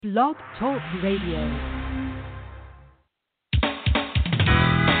Blog Talk Radio.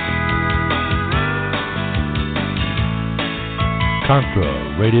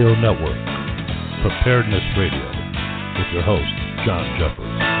 Contra Radio Network, Preparedness Radio, with your host, John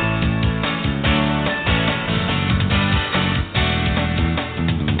Jeffers.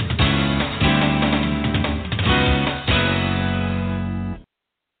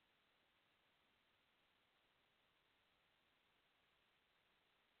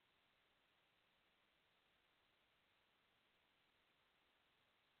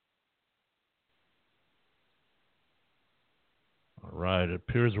 All right, it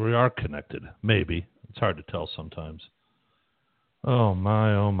appears we are connected. Maybe. It's hard to tell sometimes. Oh,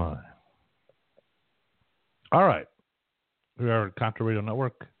 my, oh, my. All right. We are at Contra Radio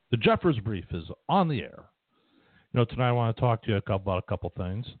Network. The Jeffers Brief is on the air. You know, tonight I want to talk to you about a couple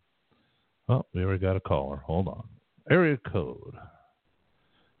things. Oh, we already got a caller. Hold on. Area code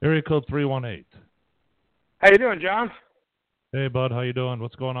 318. How you doing, John? Hey, bud. How you doing?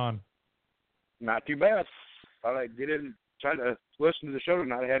 What's going on? Not too bad. Thought I'd get in, try to listen to the show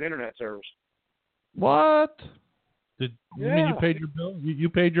tonight. I had internet service. What? You mean you Yeah. paid your bill? You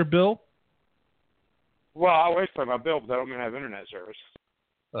paid your bill? Well, I always pay my bill, but I don't mean I have internet service.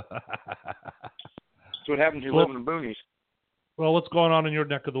 That's what happens when you live in the boonies. Well, what's going on in your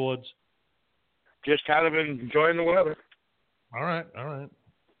neck of the woods? Just kind of enjoying the weather. All right.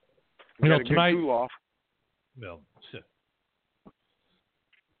 We You know, got a tonight. good cool off. Well, shit.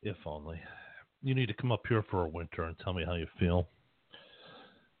 If only. You need to come up here for a winter and tell me how you feel.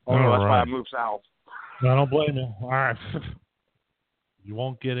 Oh, no, All that's why I right. moved south. I don't blame you. All right. You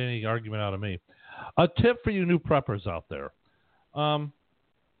won't get any argument out of me. A tip for you new preppers out there. I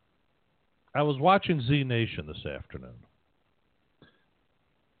was watching Z Nation this afternoon,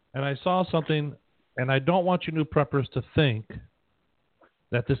 and I saw something, and I don't want you new preppers to think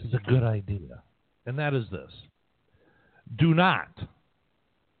that this is a good idea, and that is this. Do not,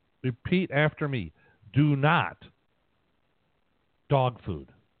 repeat after me, do not dog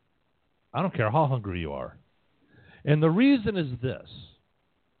food. I don't care how hungry you are. And the reason is this.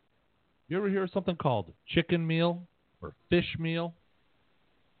 You ever hear of something called chicken meal or fish meal?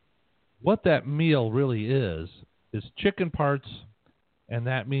 What that meal really is chicken parts, and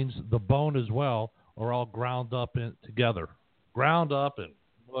that means the bone as well, are all ground up together. Ground up and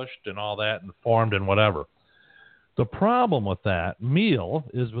mushed and all that and formed and whatever. The problem with that meal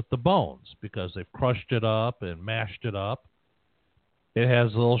is with the bones, because they've crushed it up and mashed it up. It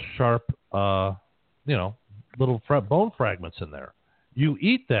has little sharp, little bone fragments in there. You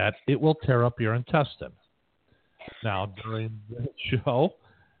eat that, it will tear up your intestine. Now, during the show,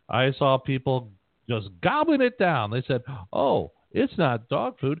 I saw people just gobbling it down. They said, oh, it's not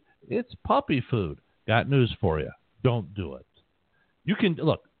dog food, it's puppy food. Got news for you. Don't do it. You can,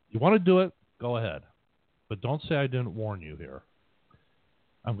 look, you want to do it, go ahead. But don't say I didn't warn you here.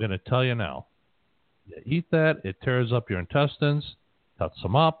 I'm going to tell you now. You eat that, it tears up your intestines, cuts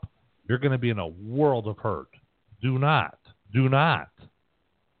them up. You're going to be in a world of hurt. Do not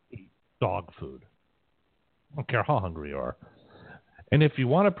eat dog food. I don't care how hungry you are. And if you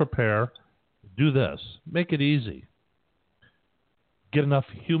want to prepare, do this. Make it easy. Get enough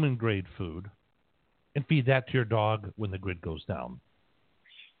human-grade food and feed that to your dog when the grid goes down.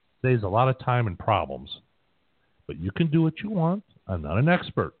 Saves a lot of time and problems. But you can do what you want. I'm not an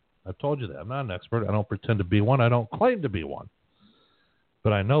expert. I've told you that. I'm not an expert. I don't pretend to be one. I don't claim to be one.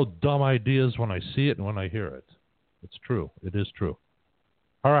 But I know dumb ideas when I see it and when I hear it. It's true. It is true.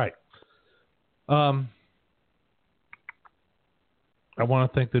 All right. I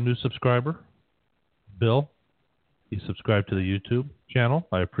want to thank the new subscriber, Bill. He subscribed to the YouTube channel.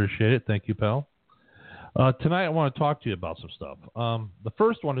 I appreciate it. Thank you, pal. Tonight I want to talk to you about some stuff. The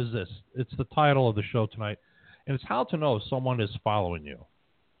first one is this. It's the title of the show tonight, and it's how to know if someone is following you.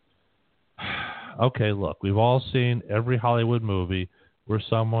 Okay, look, we've all seen every Hollywood movie where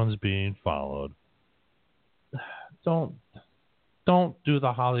someone's being followed. Don't do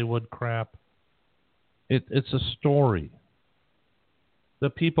the Hollywood crap. It's a story. The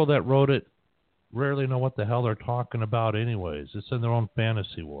people that wrote it rarely know what the hell they're talking about anyways. It's in their own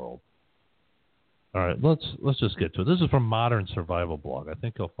fantasy world. All right, let's just get to it. This is from Modern Survival Blog. I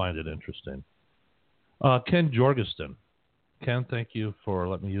think you'll find it interesting. Ken Jorgensen. Ken, thank you for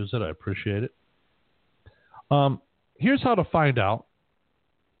letting me use it. I appreciate it. Here's how to find out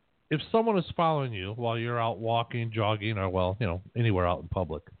if someone is following you while you're out walking, jogging, or, anywhere out in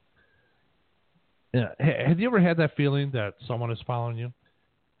public. Have you ever had that feeling that someone is following you?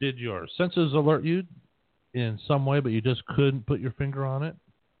 Did your senses alert you in some way, but you just couldn't put your finger on it?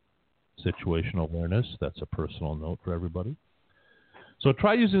 Situational awareness. That's a personal note for everybody. So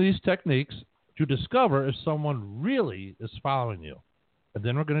try using these techniques to discover if someone really is following you. And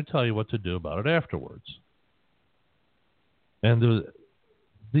then we're going to tell you what to do about it afterwards. And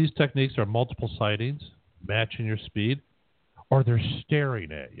these techniques are multiple sightings, matching your speed, or they're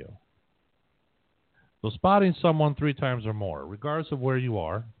staring at you. So spotting someone 3 times or more, regardless of where you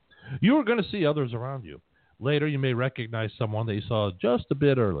are, you are going to see others around you. Later, you may recognize someone that you saw just a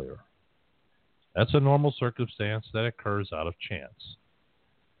bit earlier. That's a normal circumstance that occurs out of chance.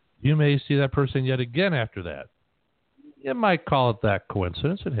 You may see that person yet again after that. You might call it that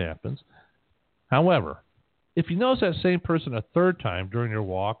coincidence. It happens. However, if you notice that same person a 3rd time during your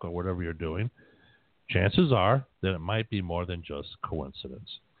walk or whatever you're doing, chances are that it might be more than just coincidence.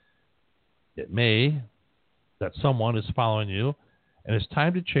 It may that someone is following you, and it's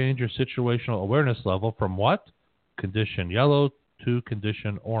time to change your situational awareness level from what? Condition yellow to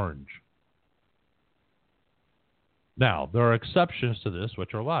condition orange. Now, there are exceptions to this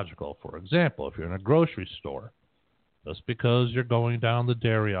which are logical. For example, if you're in a grocery store, just because you're going down the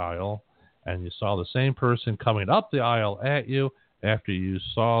dairy aisle and you saw the same person coming up the aisle at you after you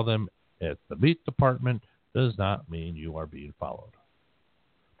saw them at the meat department does not mean you are being followed.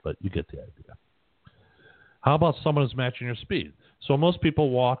 But you get the idea. How about someone who's matching your speed? So most people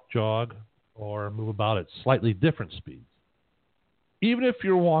walk, jog, or move about at slightly different speeds. Even if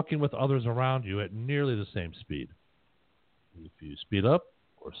you're walking with others around you at nearly the same speed. If you speed up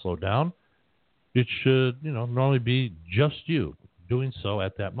or slow down, it should, normally be just you doing so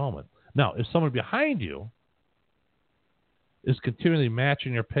at that moment. Now, if someone behind you is continually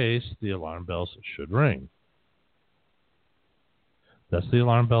matching your pace, the alarm bells should ring. That's the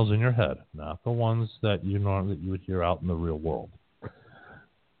alarm bells in your head, not the ones that you would hear out in the real world.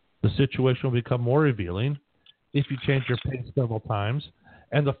 The situation will become more revealing if you change your pace several times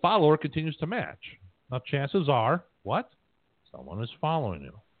and the follower continues to match. Now, chances are, what? Someone is following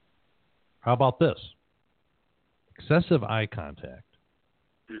you. How about this? Excessive eye contact.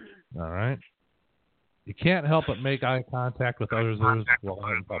 All right? You can't help but make eye contact with others while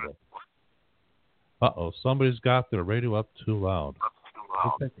out in public. Uh-oh, somebody's got their radio up too loud.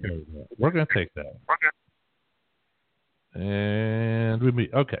 We're going to take that. And we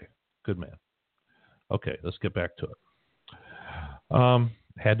meet. Okay, good man. Okay, let's get back to it.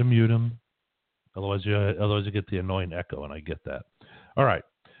 Had to mute him. Otherwise you get the annoying echo, and I get that. All right,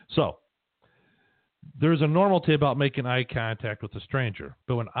 so there's a normality about making eye contact with a stranger,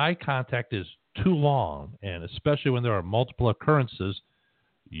 but when eye contact is too long, and especially when there are multiple occurrences,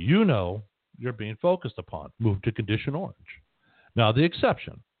 you're being focused upon. Move to condition orange. Now, the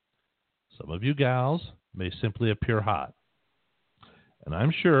exception. Some of you gals may simply appear hot, and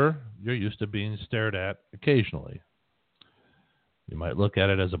I'm sure you're used to being stared at occasionally. You might look at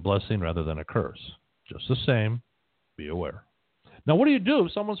it as a blessing rather than a curse. Just the same, be aware. Now, what do you do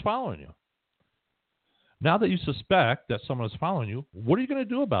if someone's following you? Now that you suspect that someone is following you, what are you going to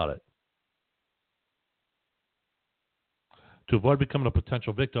do about it? To avoid becoming a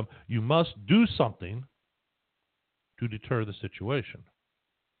potential victim, you must do something to deter the situation.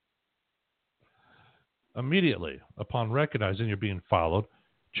 Immediately, upon recognizing you're being followed,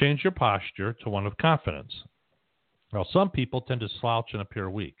 change your posture to one of confidence. Now, some people tend to slouch and appear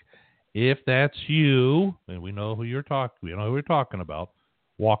weak. If that's you, and we know who you're talking about,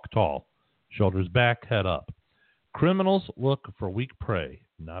 walk tall, shoulders back, head up. Criminals look for weak prey,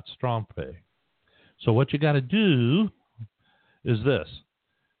 not strong prey. So what you got to do is this.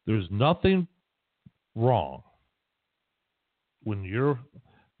 There's nothing wrong when you're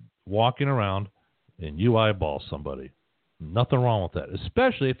walking around and you eyeball somebody. Nothing wrong with that,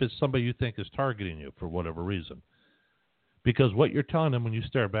 especially if it's somebody you think is targeting you for whatever reason. Because what you're telling them when you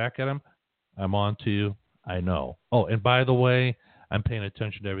stare back at them, I'm on to you, I know. Oh, and by the way, I'm paying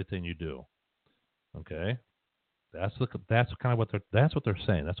attention to everything you do. Okay? That's what they're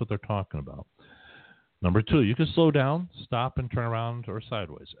saying. That's what they're talking about. Number 2, you can slow down, stop, and turn around or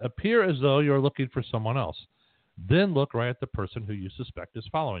sideways. Appear as though you're looking for someone else. Then look right at the person who you suspect is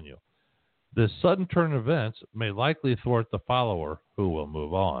following you. This sudden turn of events may likely thwart the follower, who will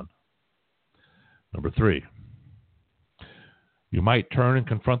move on. Number 3, you might turn and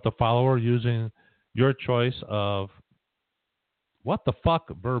confront the follower using your choice of what the fuck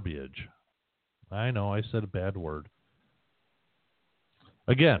verbiage. I know I said a bad word.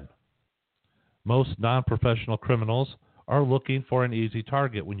 Again, most non-professional criminals are looking for an easy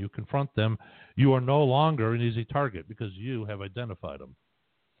target. When you confront them, you are no longer an easy target because you have identified them.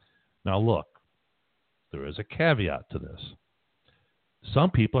 Now look, there is a caveat to this.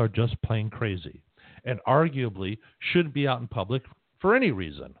 Some people are just plain crazy and arguably shouldn't be out in public for any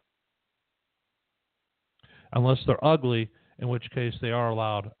reason. Unless they're ugly in which case they are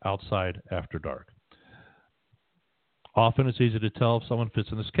allowed outside after dark. Often it's easy to tell if someone fits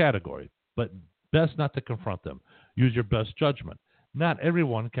in this category, but best not to confront them. Use your best judgment. Not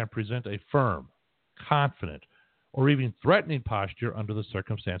everyone can present a firm, confident, or even threatening posture under the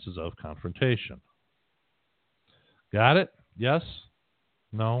circumstances of confrontation. Got it? Yes?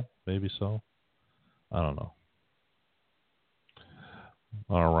 No? Maybe so? I don't know.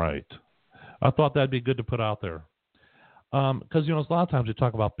 All right. I thought that'd be good to put out there. Because, a lot of times we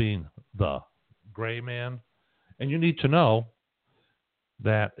talk about being the gray man, and you need to know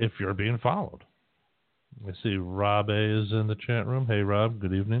that if you're being followed. I see Rob A. is in the chat room. Hey, Rob.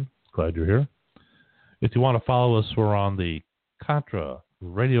 Good evening. Glad you're here. If you want to follow us, we're on the Contra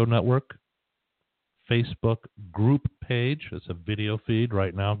Radio Network Facebook group page. It's a video feed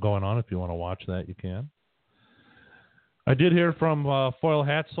right now going on. If you want to watch that, you can. I did hear from Foil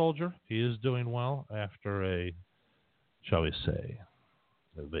Hat Soldier. He is doing well after a, shall we say,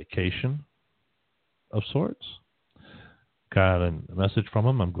 a vacation of sorts. Got a message from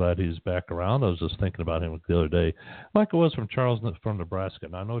him. I'm glad he's back around. I was just thinking about him the other day, like it was from Charles from Nebraska.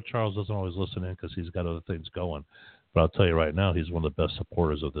 Now, I know Charles doesn't always listen in because he's got other things going, but I'll tell you right now, he's one of the best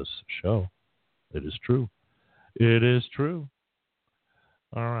supporters of this show. It is true. It is true.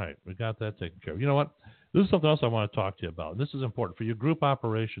 All right, we got that taken care of. You know what? This is something else I want to talk to you about. This is important for your group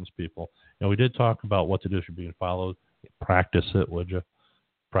operations people. We did talk about what to do if you're being followed. Practice it, would you?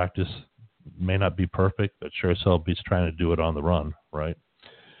 Practice may not be perfect, but sure as hell beats trying to do it on the run, right?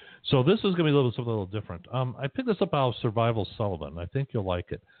 So this is going to be something a little different. I picked this up out of Survival Sullivan. I think you'll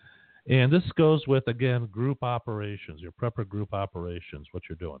like it. And this goes with, again, group operations, your prepper group operations, what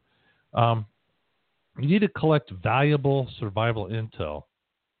you're doing. You need to collect valuable survival intel.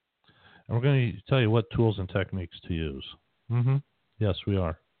 And we're going to tell you what tools and techniques to use. Yes, we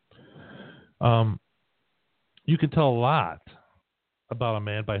are. You can tell a lot about a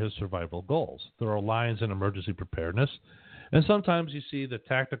man by his survival goals. There are lines in emergency preparedness, and sometimes you see the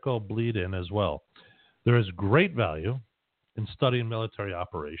tactical bleed in as well. There is great value in studying military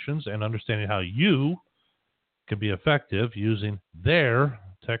operations and understanding how you can be effective using their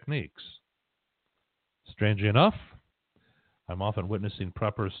techniques. Strangely enough, I'm often witnessing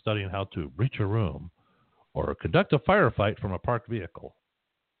preppers studying how to breach a room or conduct a firefight from a parked vehicle.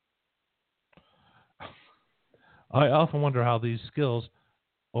 I often wonder how these skills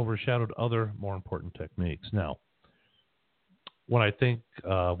overshadowed other more important techniques. Now, when I think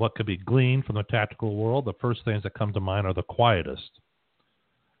what could be gleaned from the tactical world, the first things that come to mind are the quietest: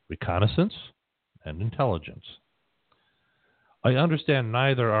 reconnaissance and intelligence. I understand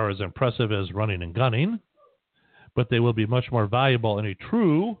neither are as impressive as running and gunning, but they will be much more valuable in a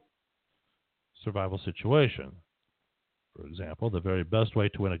true survival situation. For example, the very best way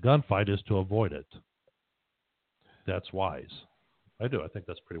to win a gunfight is to avoid it. That's wise. I do. I think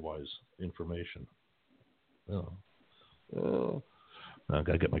that's pretty wise information. I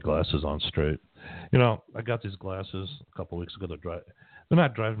got to get my glasses on straight. I got these glasses a couple of weeks ago. They're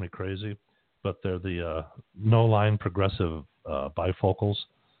not driving me crazy, but they're the no-line progressive bifocals.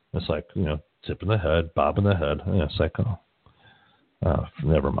 It's like, tipping the head, bobbing the head. It's like,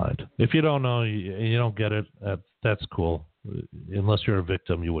 never mind. If you don't know, you don't get it, that's cool. Unless you're a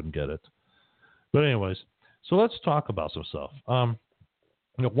victim, you wouldn't get it. But anyways, so let's talk about some stuff.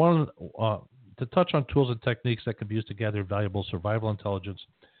 To touch on tools and techniques that can be used to gather valuable survival intelligence.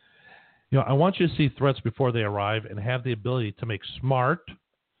 I want you to see threats before they arrive and have the ability to make smart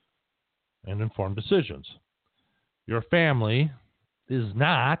and informed decisions. Your family is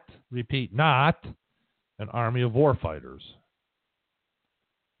not, repeat, not an army of warfighters.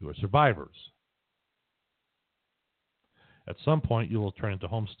 You are survivors. At some point, you will turn into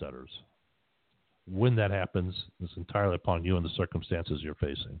homesteaders. When that happens, it's entirely upon you and the circumstances you're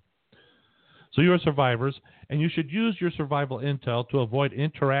facing. So you are survivors, and you should use your survival intel to avoid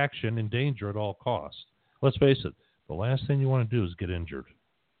interaction and danger at all costs. Let's face it, the last thing you want to do is get injured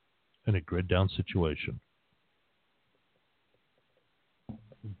in a grid-down situation.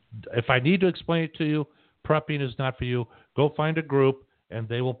 If I need to explain it to you, prepping is not for you. Go find a group, and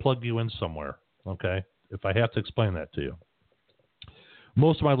they will plug you in somewhere, okay, if I have to explain that to you.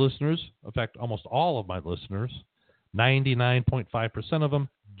 Most of my listeners, in fact, almost all of my listeners, 99.5% of them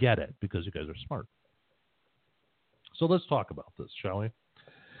get it because you guys are smart. So let's talk about this, shall we?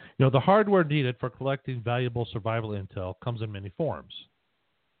 The hardware needed for collecting valuable survival intel comes in many forms.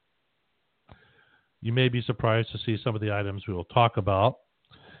 You may be surprised to see some of the items we will talk about.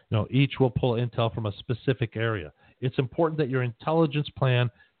 Each will pull intel from a specific area. It's important that your intelligence plan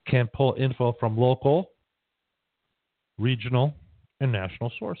can pull info from local, regional, and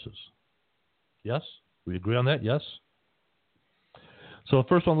national sources. Yes? We agree on that? Yes? So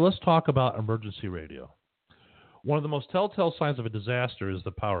first one, let's talk about emergency radio. One of the most telltale signs of a disaster is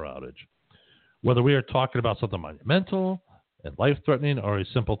the power outage. Whether we are talking about something monumental and life-threatening or a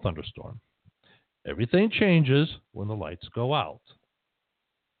simple thunderstorm. Everything changes when the lights go out.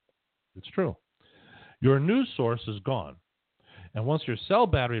 It's true. Your news source is gone. And once your cell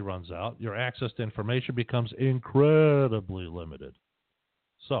battery runs out, your access to information becomes incredibly limited.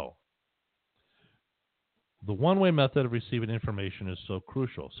 So, the one-way method of receiving information is so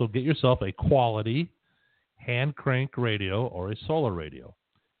crucial. So get yourself a quality hand crank radio or a solar radio.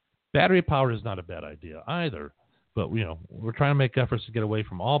 Battery powered is not a bad idea either. But, we're trying to make efforts to get away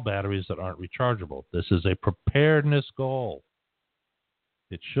from all batteries that aren't rechargeable. This is a preparedness goal.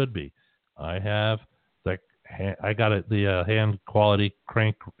 It should be. I got the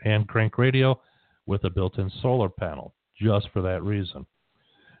hand crank radio with a built-in solar panel just for that reason.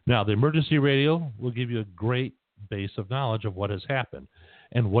 Now, the emergency radio will give you a great base of knowledge of what has happened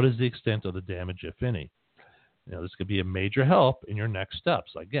and what is the extent of the damage, if any. This could be a major help in your next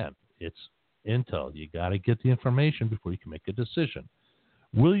steps. Again, it's intel. You got to get the information before you can make a decision.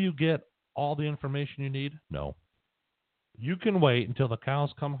 Will you get all the information you need? No. You can wait until the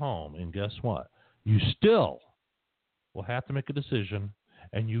cows come home, and guess what? You still will have to make a decision,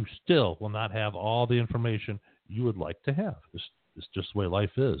 and you still will not have all the information you would like to have. It's just the way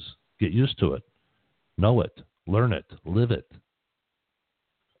life is. Get used to it. Know it. Learn it. Live it.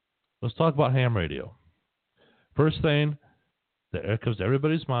 Let's talk about ham radio. First thing that comes to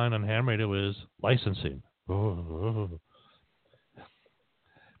everybody's mind on ham radio is licensing.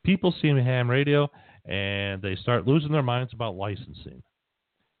 People see ham radio and they start losing their minds about licensing.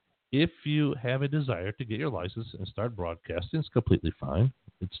 If you have a desire to get your license and start broadcasting, it's completely fine.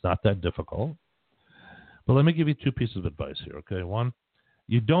 It's not that difficult. But let me give you two pieces of advice here, okay? One,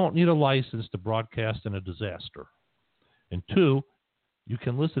 you don't need a license to broadcast in a disaster. And two, you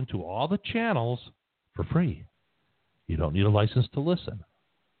can listen to all the channels for free. You don't need a license to listen.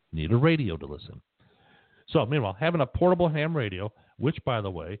 You need a radio to listen. So, meanwhile, having a portable ham radio, which, by the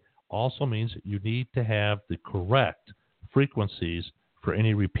way, also means you need to have the correct frequencies for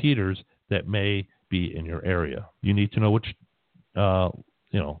any repeaters that may be in your area. You need to know which,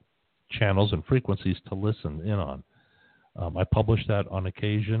 channels and frequencies to listen in on. I publish that on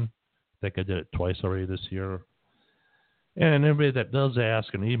occasion. I think I did it twice already this year. And anybody that does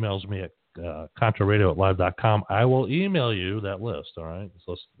ask and emails me at contraradio@live.com, I will email you that list, all right?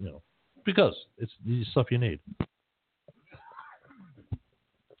 So, because it's the stuff you need.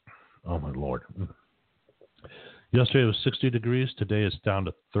 Oh, my Lord. Yesterday it was 60 degrees. Today it's down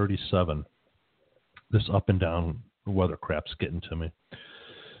to 37. This up and down weather crap's getting to me.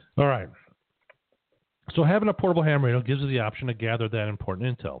 All right. So having a portable ham radio gives you the option to gather that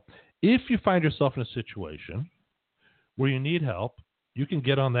important intel. If you find yourself in a situation where you need help, you can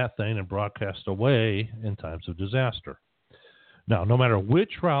get on that thing and broadcast away in times of disaster. Now, no matter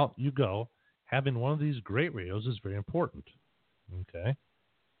which route you go, having one of these great radios is very important. Okay.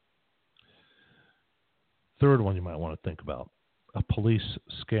 Third one you might want to think about, a police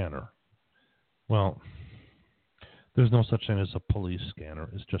scanner. Well, there's no such thing as a police scanner.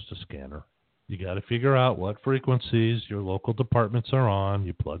 It's just a scanner. You got to figure out what frequencies your local departments are on.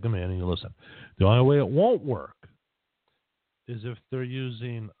 You plug them in and you listen. The only way it won't work is if they're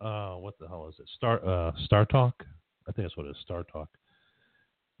using, what the hell is it? Star Talk? I think that's what it is, Star Talk.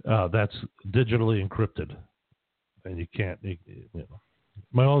 That's digitally encrypted. And you can't,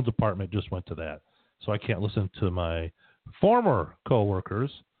 my own department just went to that. So I can't listen to my former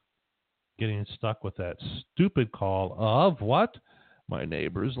coworkers getting stuck with that stupid call of what? My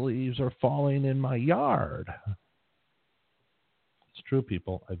neighbor's leaves are falling in my yard. It's true,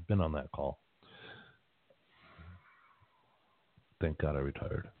 people. I've been on that call. Thank God I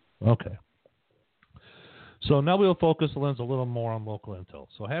retired. Okay. So now we'll focus the lens a little more on local intel.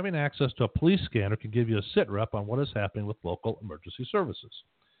 So having access to a police scanner can give you a sit rep on what is happening with local emergency services.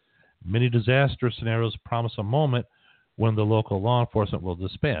 Many disaster scenarios promise a moment when the local law enforcement will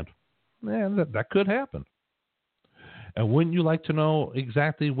disband. And that could happen. And wouldn't you like to know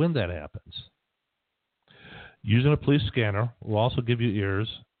exactly when that happens? Using a police scanner will also give you ears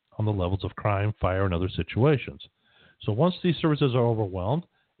on the levels of crime, fire, and other situations. So once these services are overwhelmed,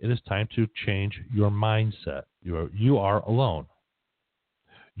 it is time to change your mindset. You are alone.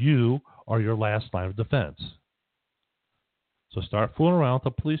 You are your last line of defense. So start fooling around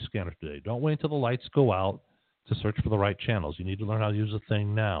with a police scanner today. Don't wait until the lights go out to search for the right channels. You need to learn how to use the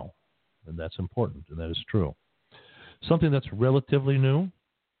thing now. And that's important, and that is true. Something that's relatively new,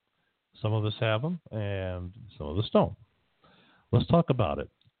 some of us have them, and some of us don't. Let's talk about it.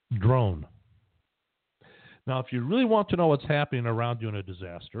 Drone. Now, if you really want to know what's happening around you in a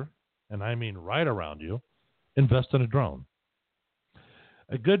disaster, and I mean right around you, invest in a drone.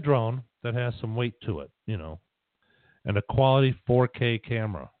 A good drone that has some weight to it, and a quality 4K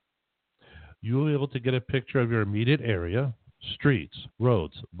camera. You'll be able to get a picture of your immediate area, streets,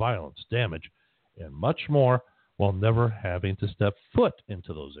 roads, violence, damage, and much more while never having to step foot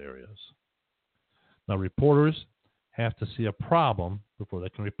into those areas. Now, reporters have to see a problem before they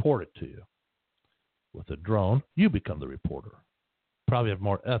can report it to you. With a drone, you become the reporter. Probably have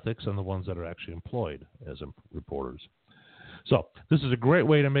more ethics than the ones that are actually employed as reporters. So this is a great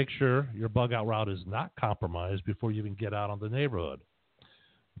way to make sure your bug out route is not compromised before you even get out on the neighborhood.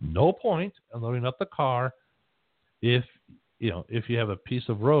 No point in loading up the car if you have a piece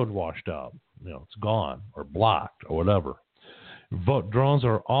of road washed out, it's gone or blocked or whatever. Drones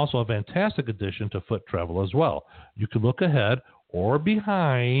are also a fantastic addition to foot travel as well. You can look ahead or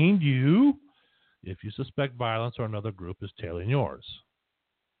behind you if you suspect violence or another group is tailing yours.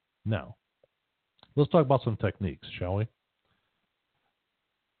 Now, let's talk about some techniques, shall we?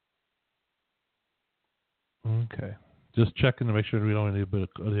 Okay. Just checking to make sure we don't need a bit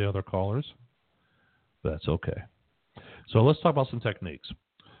of the other callers. That's okay. So let's talk about some techniques.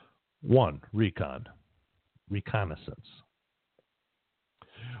 1, reconnaissance.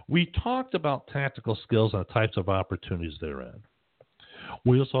 We talked about tactical skills and the types of opportunities they're in.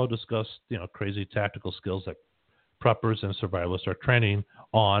 We also discussed, crazy tactical skills that preppers and survivalists are training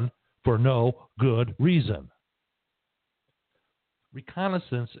on for no good reason.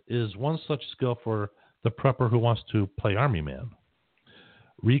 Reconnaissance is one such skill for the prepper who wants to play Army Man.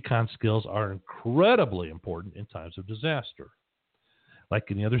 Recon skills are incredibly important in times of disaster. Like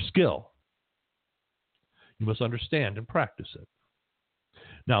any other skill, you must understand and practice it.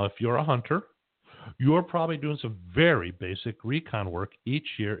 Now, if you're a hunter, you're probably doing some very basic recon work each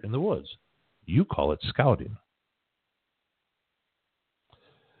year in the woods. You call it scouting.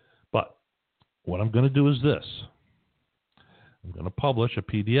 But what I'm going to do is this. I'm going to publish a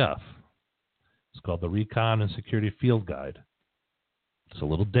PDF. It's called the Recon and Security Field Guide. It's a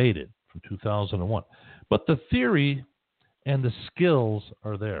little dated from 2001. But the theory and the skills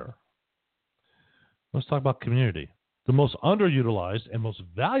are there. Let's talk about community. The most underutilized and most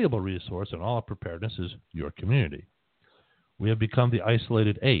valuable resource in all of preparedness is your community. We have become the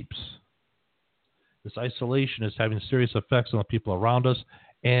isolated apes. This isolation is having serious effects on the people around us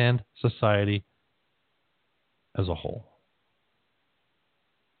and society as a whole.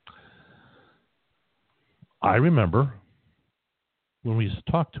 I remember when we used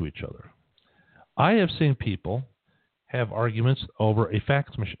to talk to each other. I have seen people have arguments over a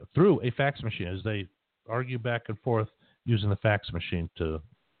fax machine, through a fax machine, as they argue back and forth using the fax machine to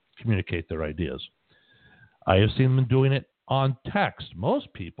communicate their ideas. I have seen them doing it on text.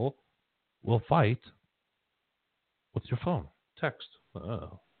 Most people will fight with your phone, text.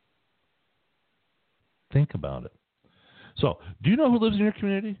 Think about it. So, do you know who lives in your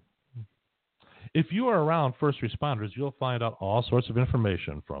community? If you are around first responders, you'll find out all sorts of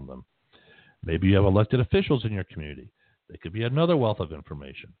information from them. Maybe you have elected officials in your community. They could be another wealth of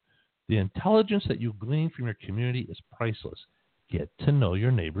information. The intelligence that you glean from your community is priceless. Get to know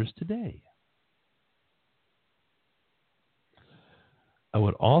your neighbors today. I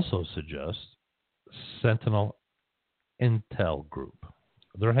would also suggest Sentinel Intel Group.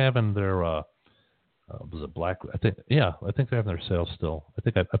 They're having their was it Black? I think they're having their sale still. I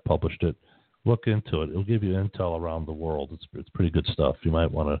think I published it. Look into it. It'll give you intel around the world. It's pretty good stuff. You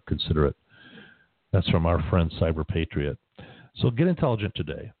might want to consider it. That's from our friend Cyber Patriot. So get intelligent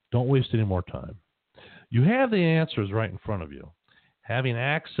today. Don't waste any more time. You have the answers right in front of you. Having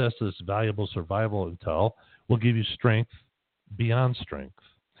access to this valuable survival intel will give you strength beyond strength.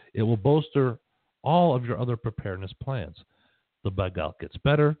 It will bolster all of your other preparedness plans. The bug out gets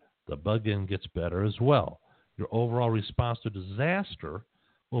better. The bug in gets better as well. Your overall response to disaster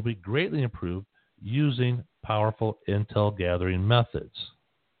will be greatly improved using powerful intel gathering methods.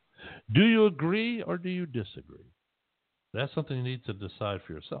 Do you agree or do you disagree? That's something you need to decide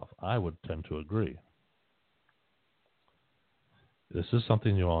for yourself. I would tend to agree. This is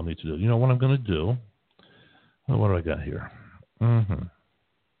something you all need to do. You know what I'm going to do? What do I got here?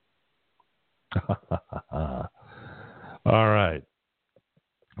 All right.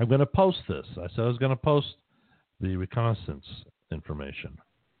 I'm going to post this. I said I was going to post the reconnaissance information.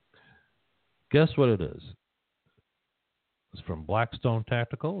 Guess what it is? It's from Blackstone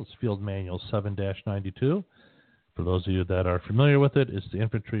Tactical. It's Field Manual 7-92. For those of you that are familiar with it, it's the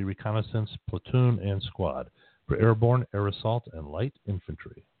infantry reconnaissance platoon and squad for airborne, air assault, and light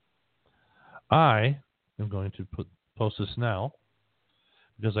infantry. I am going to post this now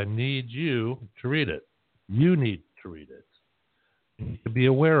because I need you to read it. You need to read it. You need to be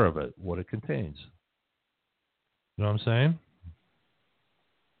aware of it, what it contains. You know what I'm saying?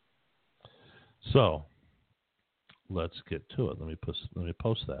 So, let's get to it. Let me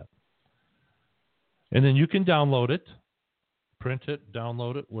post that. And then you can download it, print it,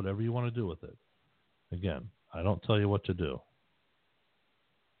 download it, whatever you want to do with it. Again, I don't tell you what to do.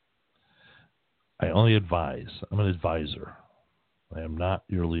 I only advise. I'm an advisor. I am not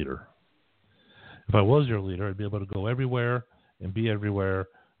your leader. If I was your leader, I'd be able to go everywhere and be everywhere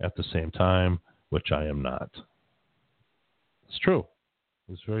at the same time, which I am not. It's true.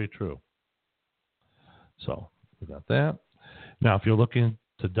 It's very true. So, we got that. Now, if you're looking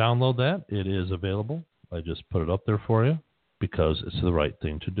to download that, it is available. I just put it up there for you because it's the right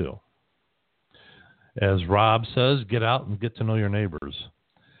thing to do. As Rob says, get out and get to know your neighbors.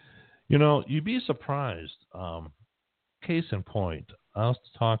 You know, you'd be surprised. Case in point, I was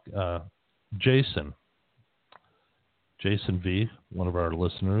Jason V, one of our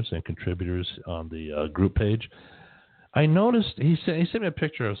listeners and contributors on the group page. I noticed he sent me a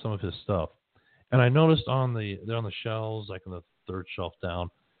picture of some of his stuff, and I noticed they're on the shelves, like on the third shelf down,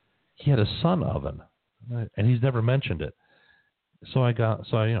 he had a sun oven, right? And he's never mentioned it. So I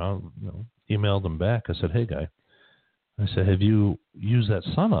emailed him back. I said, "Hey guy," I said, "have you used that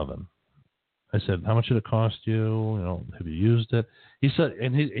sun oven?" I said, "How much did it cost you? You know, have you used it?" He said,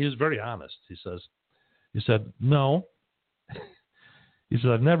 and he was very honest. He said, "No." He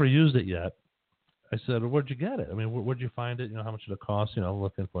said, "I've never used it yet." I said, "Well, where'd you get it? I mean, where'd you find it? You know, how much did it cost? You know,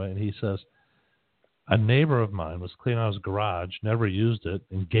 looking for it." And he says, "A neighbor of mine was cleaning out his garage, never used it,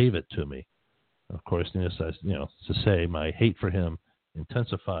 and gave it to me." And of course, to say, my hate for him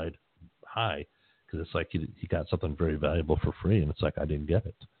intensified high because it's like he got something very valuable for free, and it's like I didn't get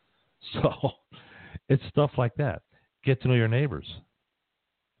it. So it's stuff like that. Get to know your neighbors.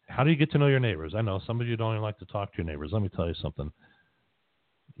 How do you get to know your neighbors? I know some of you don't even like to talk to your neighbors. Let me tell you something.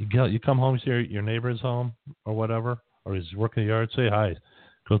 You come home, you see your neighbor is home or whatever, or he's working the yard, say hi.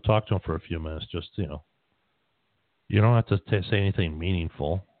 Go talk to him for a few minutes. Just, you don't have to say anything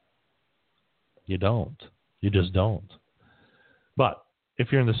meaningful. You don't. You just don't. But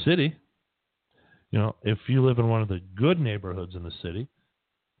if you're in the city, if you live in one of the good neighborhoods in the city,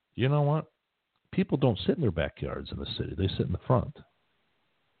 you know what? People don't sit in their backyards in the city. They sit in the front.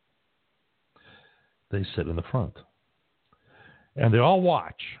 They sit in the front. And they all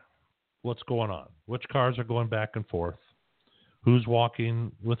watch what's going on. Which cars are going back and forth. Who's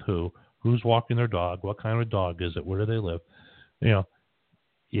walking with who. Who's walking their dog. What kind of dog is it? Where do they live?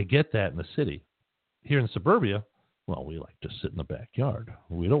 You get that in the city. Here in suburbia, well, we like to sit in the backyard.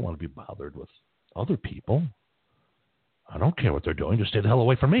 We don't want to be bothered with other people. I don't care what they're doing. Just stay the hell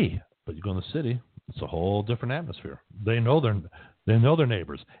away from me. But you go in the city, it's a whole different atmosphere. They know their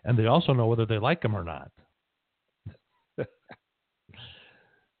neighbors, and they also know whether they like them or not.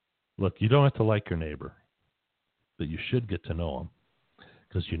 Look, you don't have to like your neighbor, but you should get to know them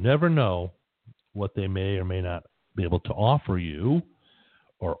because you never know what they may or may not be able to offer you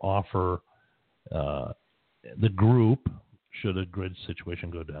or offer the group should a grid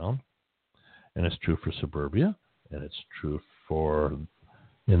situation go down. And it's true for suburbia, and it's true for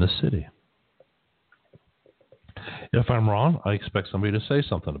in the city. If I'm wrong, I expect somebody to say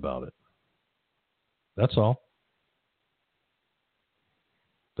something about it. That's all.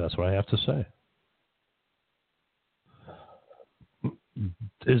 That's what I have to say.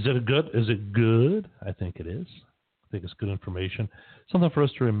 Is it good? I think it is. I think it's good information. Something for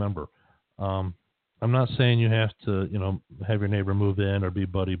us to remember. I'm not saying you have to, have your neighbor move in or be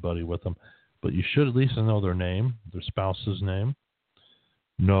buddy-buddy with them, but you should at least know their name, their spouse's name,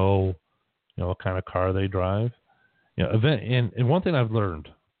 know what kind of car they drive. And one thing I've learned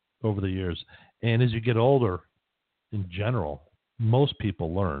over the years, and as you get older, in general, most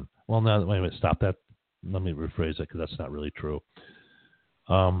people learn. Well, now, wait a minute, stop that. Let me rephrase that because that's not really true.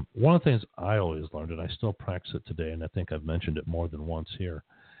 One of the things I always learned, and I still practice it today, and I think I've mentioned it more than once here,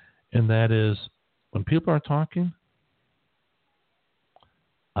 and that is when people are talking,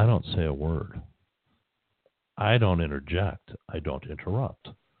 I don't say a word. I don't interject. I don't interrupt.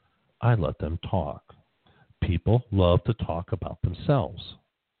 I let them talk. People love to talk about themselves.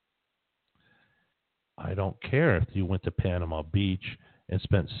 I don't care if you went to Panama Beach and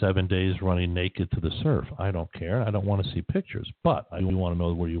spent 7 days running naked to the surf. I don't care. I don't want to see pictures, but I want to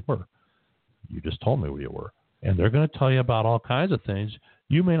know where you were. You just told me where you were. And they're going to tell you about all kinds of things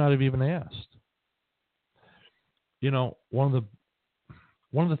you may not have even asked. One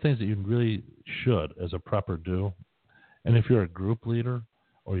of the things that you really should, as a prepper, do, and if you're a group leader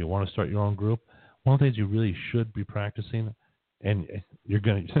or you want to start your own group, one of the things you really should be practicing, and you're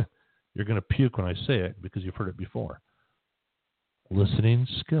going to You're going to puke when I say it because you've heard it before. Listening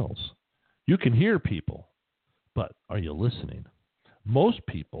skills. You can hear people, but are you listening? Most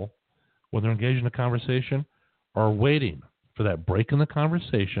people, when they're engaged in a conversation, are waiting for that break in the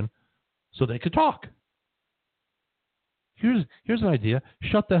conversation so they could talk. Here's an idea.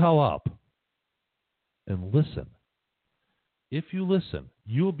 Shut the hell up and listen. If you listen,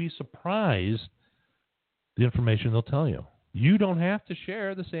 you'll be surprised the information they'll tell you. You don't have to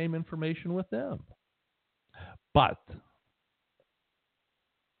share the same information with them. But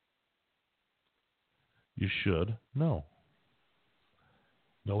you should know.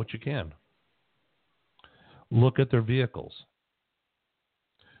 Know what you can. Look at their vehicles.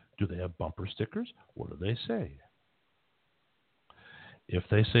 Do they have bumper stickers? What do they say? If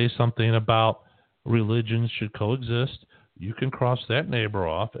they say something about religions should coexist, you can cross that neighbor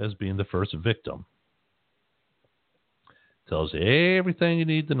off as being the first victim. Tells you everything you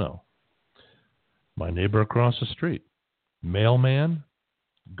need to know. My neighbor across the street, mailman,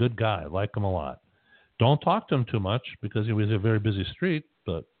 good guy, like him a lot. Don't talk to him too much because he was a very busy street,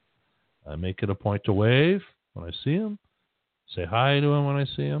 but I make it a point to wave when I see him, say hi to him when I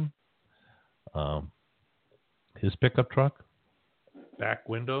see him. His pickup truck, back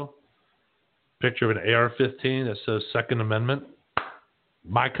window, picture of an AR-15 that says Second Amendment.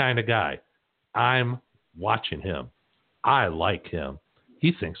 My kind of guy. I'm watching him. I like him.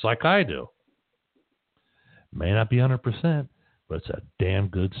 He thinks like I do. May not be 100%, but it's a damn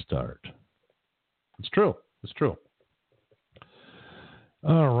good start. It's true. It's true.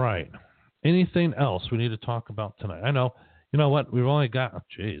 All right. Anything else we need to talk about tonight? I know. You know what? We've only got,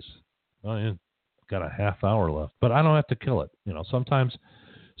 got a half hour left, but I don't have to kill it. You know, sometimes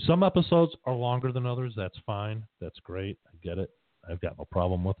some episodes are longer than others. That's fine. That's great. I get it. I've got no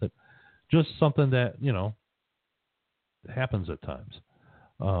problem with it. Just something that, you know, happens at times.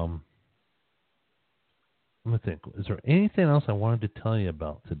 Let me think. Is there anything else I wanted to tell you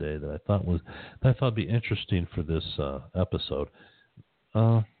about today that I thought would be interesting for this episode?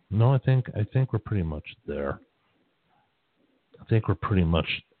 No, I think we're pretty much there. I think we're pretty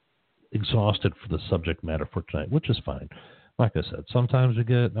much exhausted for the subject matter for tonight, which is fine. Like I said, sometimes we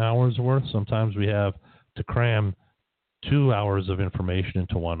get an hour's worth. Sometimes we have to cram 2 hours of information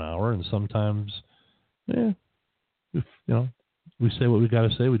into 1 hour, and sometimes, we say what we got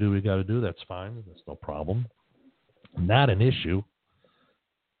to say, we do what we got to do. That's fine. That's no problem. Not an issue.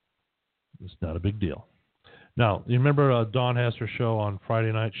 It's not a big deal. Now, you remember Dawn has her show on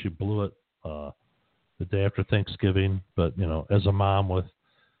Friday night. She blew it the day after Thanksgiving. But, you know, as a mom with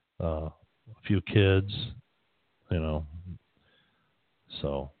a few kids, you know,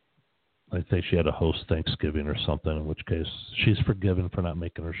 so I think she had to host Thanksgiving or something, in which case she's forgiven for not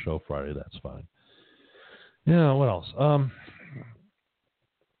making her show Friday. That's fine. Yeah, what else?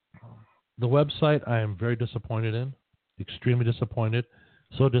 The website I am very disappointed in, extremely disappointed.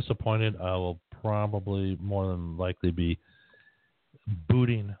 So disappointed I will probably more than likely be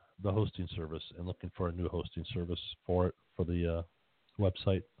booting the hosting service and looking for a new hosting service for the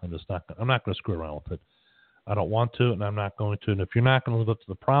website. I'm not going to screw around with it. I don't want to, and I'm not going to. And if you're not going to live up to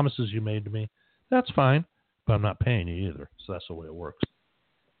the promises you made to me, that's fine, but I'm not paying you either. So that's the way it works.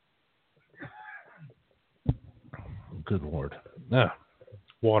 Good Lord.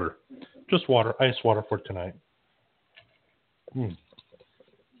 Water. Just water. Ice water for tonight.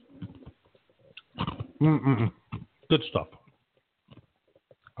 Good stuff.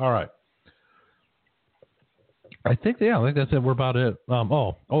 All right. I think that's it. We're about it.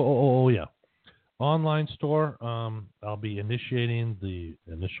 Yeah. Online store. I'll be initiating the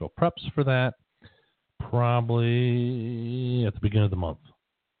initial preps for that probably at the beginning of the month.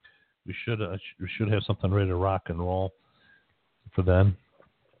 We should have something ready to rock and roll for then.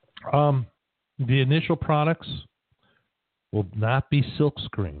 The initial products will not be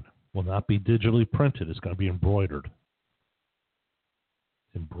silkscreen, will not be digitally printed. It's going to be embroidered.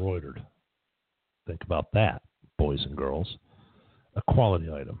 Think about that, boys and girls. A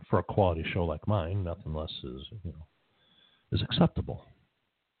quality item for a quality show like mine. Nothing less is acceptable.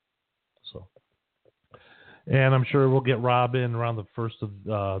 So, and I'm sure we'll get Rob in around the 1st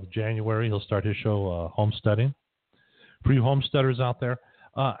of January. He'll start his show, Homesteading. For you homesteaders out there,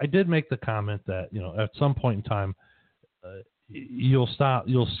 I did make the comment that, at some point in time, you'll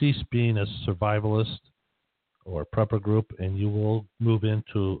cease being a survivalist or prepper group, and you will move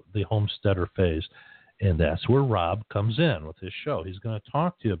into the homesteader phase. And that's where Rob comes in with his show. He's going to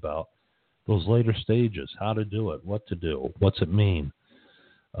talk to you about those later stages, how to do it, what to do, what's it mean,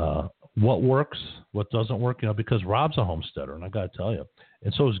 what works, what doesn't work, because Rob's a homesteader, and I got to tell you,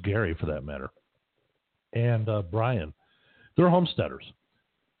 and so is Gary for that matter, and Brian. They're homesteaders.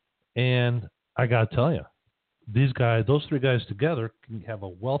 And I got to tell you, these guys, those three guys together can have a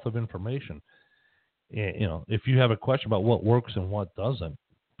wealth of information. And, you know, if you have a question about what works and what doesn't,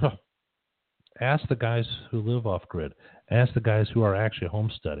 ask the guys who live off grid. Ask the guys who are actually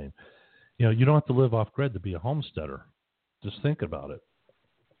homesteading. You know, you don't have to live off grid to be a homesteader. Just think about it.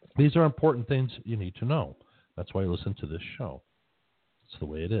 These are important things you need to know. That's why you listen to this show. It's the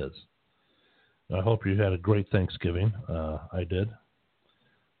way it is. I hope you had a great Thanksgiving. I did.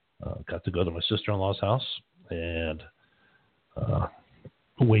 Got to go to my sister-in-law's house and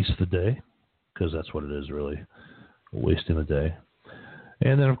waste the day, because that's what it is, really, wasting a day.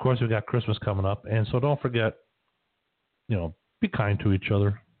 And then, of course, we got Christmas coming up. And so don't forget, you know, be kind to each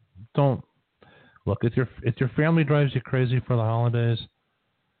other. Don't look, if your family drives you crazy for the holidays,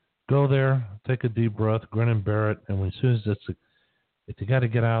 go there, take a deep breath, grin and bear it. And as soon as if you got to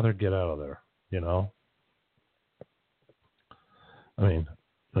get out of there, get out of there, you know. I mean,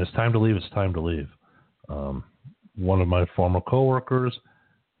 when it's time to leave, it's time to leave. One of my former coworkers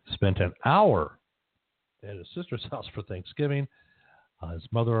spent an hour at his sister's house for Thanksgiving. His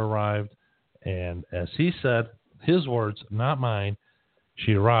mother arrived, and as he said, his words, not mine,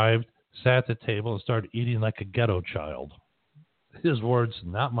 she arrived, sat at the table, and started eating like a ghetto child. His words,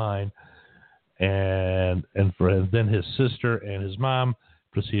 not mine. And then his sister and his mom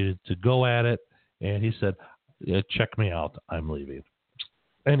proceeded to go at it, and he said, yeah, check me out, I'm leaving.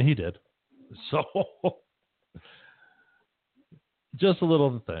 And he did. So, just a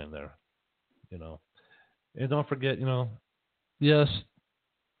little thing there, you know. And don't forget, you know, yes,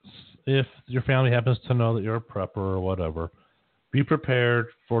 if your family happens to know that you're a prepper or whatever, be prepared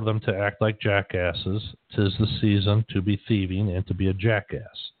for them to act like jackasses. 'Tis the season to be thieving and to be a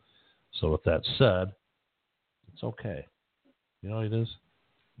jackass. So with that said, it's okay. You know what it is?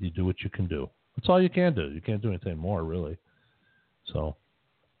 You do what you can do. That's all you can do. You can't do anything more, really. So,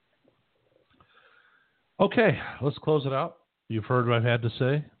 okay, let's close it out. You've heard what I've had to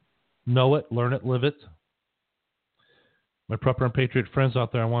say. Know it, learn it, live it. My Prepper and Patriot friends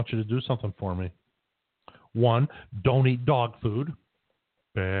out there, I want you to do something for me. 1, don't eat dog food.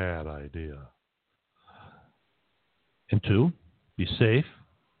 Bad idea. And 2, be safe,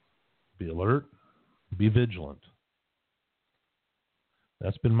 be alert, be vigilant.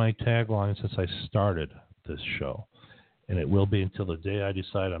 That's been my tagline since I started this show. And it will be until the day I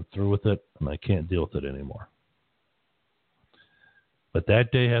decide I'm through with it and I can't deal with it anymore. But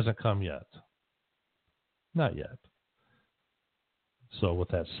that day hasn't come yet. Not yet. So with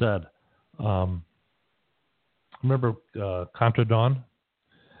that said, remember Contra Dawn?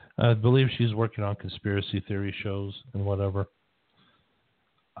 I believe she's working on conspiracy theory shows and whatever.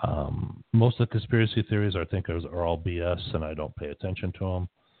 Most of the conspiracy theories I think are all BS, and I don't pay attention to them.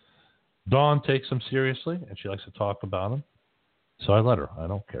 Dawn takes them seriously, and she likes to talk about them. So I let her. I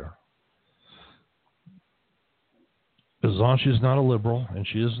don't care. As long as she's not a liberal, and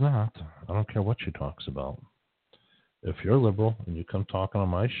she is not, I don't care what she talks about. If you're a liberal and you come talking on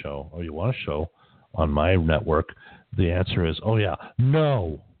my show, or you want a show on my network, the answer is, oh, yeah,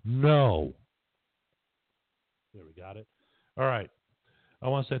 no. There, we got it. All right. I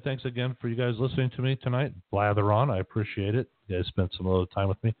want to say thanks again for you guys listening to me tonight. Blather on. I appreciate it. You guys spent some little time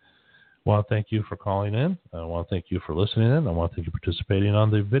with me. I want to thank you for calling in. I want to thank you for listening in. I want to thank you for participating on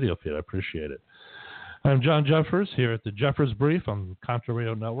the video feed. I appreciate it. I'm John Jeffers here at the Jeffers Brief on the Contra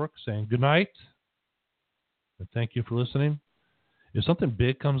Radio Network saying good night. And thank you for listening. If something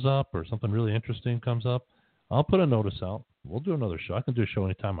big comes up or something really interesting comes up, I'll put a notice out. We'll do another show. I can do a show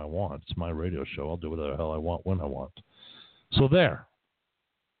anytime I want. It's my radio show. I'll do whatever the hell I want when I want. So there.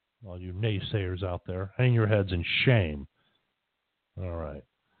 All you naysayers out there, hang your heads in shame. All right.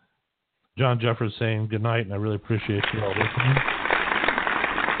 John Jeffers saying good night, and I really appreciate you all listening.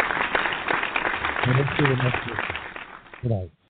 And let's see the next one. Good night.